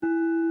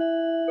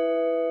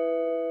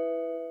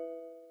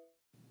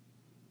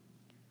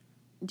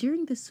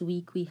During this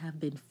week, we have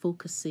been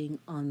focusing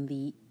on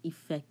the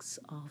effects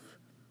of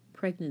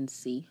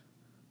pregnancy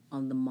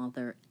on the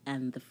mother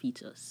and the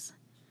fetus.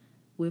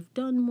 We've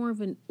done more of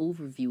an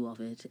overview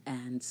of it,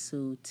 and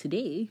so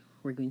today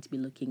we're going to be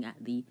looking at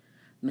the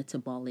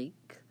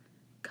metabolic,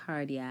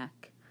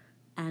 cardiac,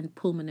 and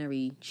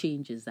pulmonary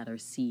changes that are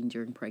seen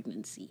during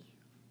pregnancy.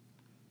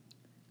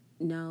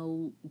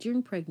 Now,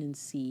 during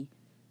pregnancy,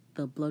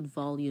 the blood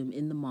volume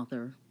in the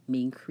mother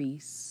may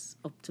increase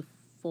up to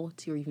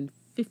 40 or even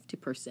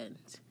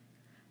 50%,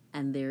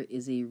 and there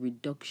is a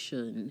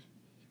reduction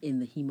in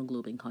the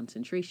hemoglobin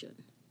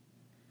concentration.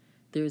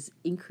 There's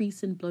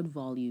increase in blood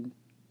volume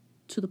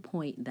to the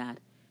point that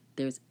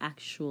there's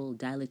actual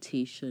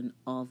dilatation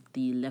of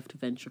the left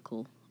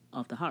ventricle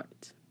of the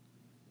heart.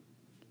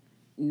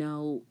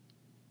 Now,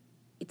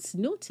 it's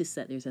noticed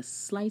that there's a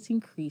slight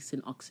increase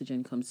in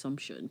oxygen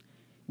consumption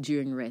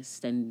during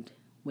rest and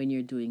when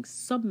you're doing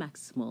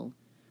submaximal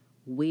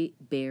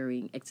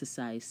weight-bearing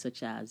exercise,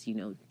 such as,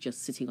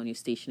 just sitting on your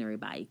stationary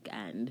bike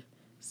and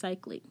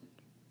cycling.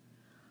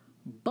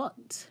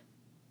 But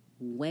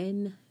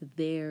when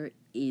there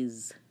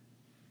is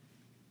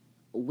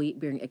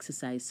weight-bearing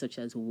exercise, such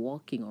as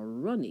walking or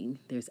running,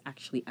 there's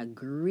actually a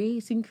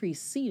great increase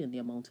seen in the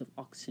amount of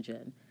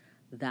oxygen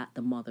that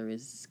the mother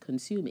is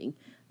consuming.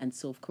 And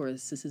so, of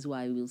course, this is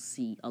why we'll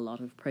see a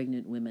lot of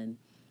pregnant women,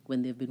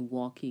 when they've been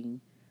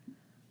walking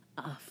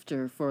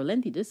for a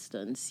lengthy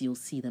distance, you'll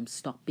see them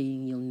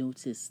stopping. You'll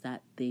notice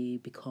that they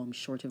become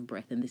short of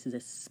breath. And this is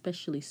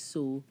especially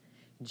so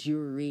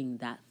during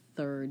that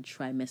third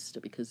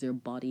trimester, because their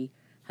body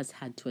has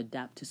had to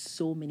adapt to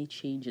so many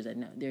changes,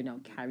 and they're now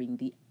carrying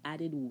the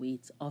added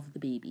weight of the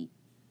baby.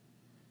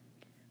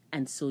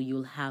 And so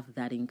you'll have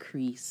that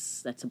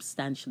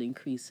substantial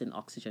increase in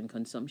oxygen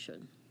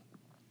consumption.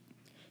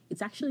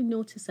 It's actually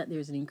noticed that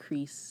there's an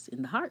increase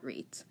in the heart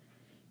rate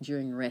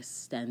during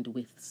rest and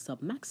with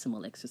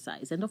submaximal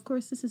exercise. And of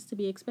course, this is to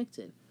be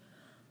expected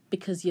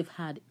because you've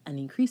had an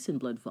increase in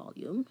blood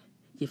volume,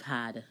 you've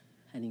had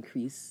an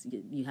increase,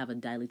 you have a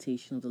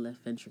dilatation of the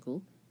left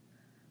ventricle,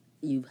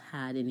 you've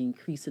had an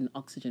increase in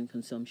oxygen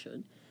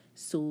consumption.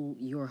 So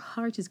your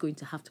heart is going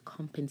to have to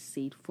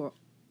compensate for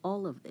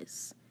all of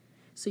this.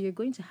 So you're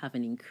going to have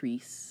an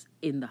increase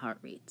in the heart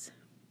rate.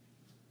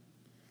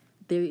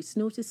 It's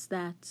noticed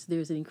that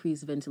there's an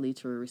increased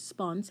ventilator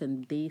response,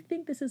 and they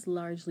think this is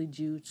largely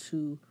due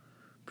to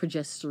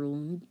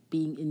progesterone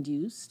being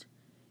induced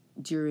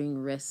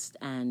during rest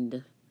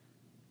and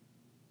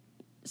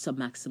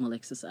submaximal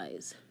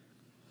exercise.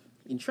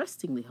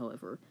 Interestingly,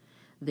 however,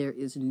 there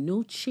is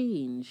no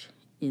change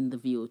in the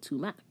VO2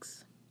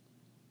 max.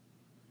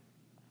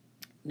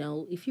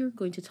 Now, if you're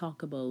going to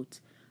talk about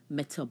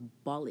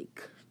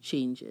metabolic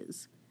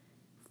changes,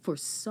 for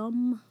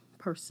some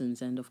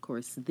persons, and of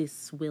course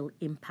this will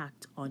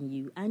impact on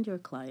you and your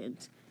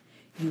client,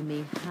 you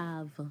may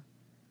have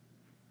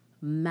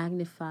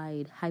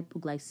magnified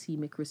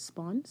hypoglycemic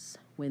response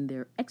when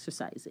they're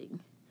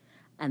exercising,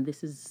 and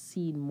this is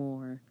seen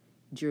more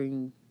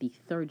during the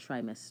third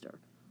trimester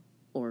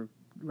or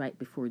right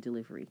before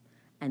delivery.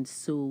 And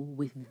so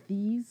with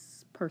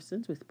these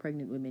persons, with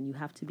pregnant women, you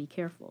have to be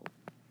careful,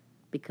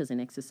 because in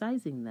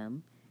exercising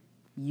them,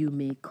 you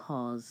may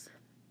cause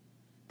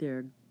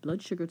their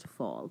blood sugar to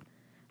fall,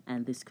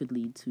 and this could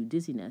lead to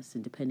dizziness,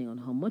 and depending on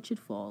how much it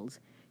falls,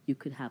 you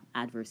could have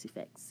adverse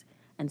effects.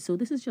 And so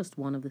this is just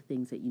one of the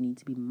things that you need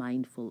to be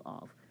mindful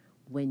of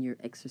when you're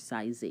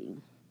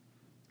exercising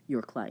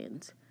your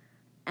client.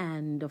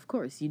 And of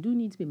course, you do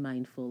need to be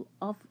mindful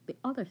of the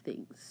other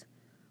things,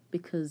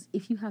 because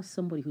if you have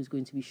somebody who's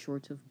going to be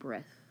short of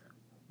breath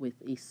with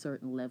a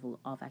certain level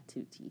of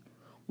activity,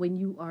 when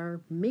you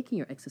are making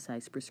your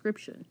exercise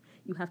prescription,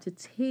 you have to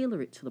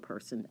tailor it to the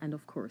person. And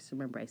of course,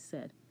 remember I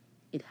said,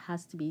 it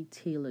has to be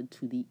tailored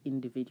to the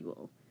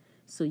individual.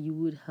 So you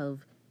would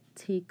have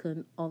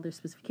taken all their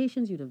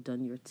specifications, you'd have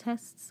done your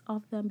tests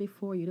of them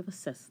before, you'd have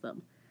assessed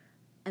them,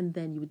 and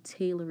then you would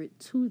tailor it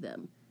to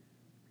them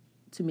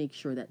to make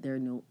sure that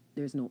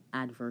there's no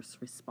adverse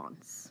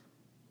response.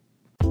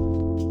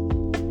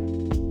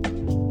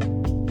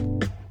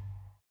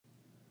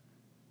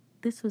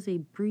 This was a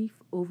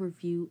brief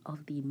overview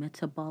of the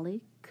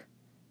metabolic,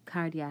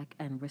 cardiac,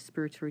 and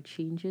respiratory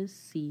changes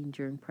seen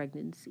during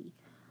pregnancy.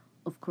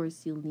 Of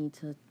course, you'll need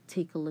to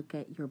take a look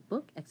at your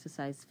book,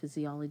 Exercise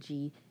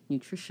Physiology,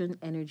 Nutrition,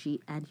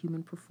 Energy, and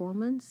Human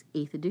Performance,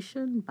 8th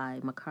edition by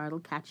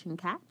McCardle Catch and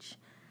Catch,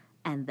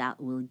 and that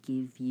will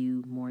give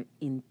you more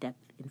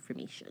in-depth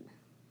information.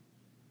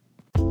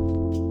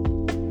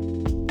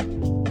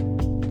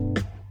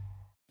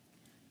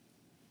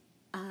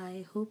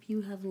 I hope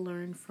you have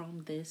learned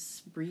from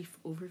this brief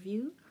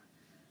overview.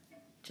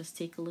 Just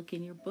take a look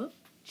in your book,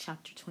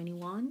 chapter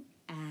 21,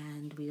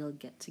 and we'll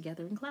get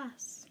together in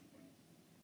class.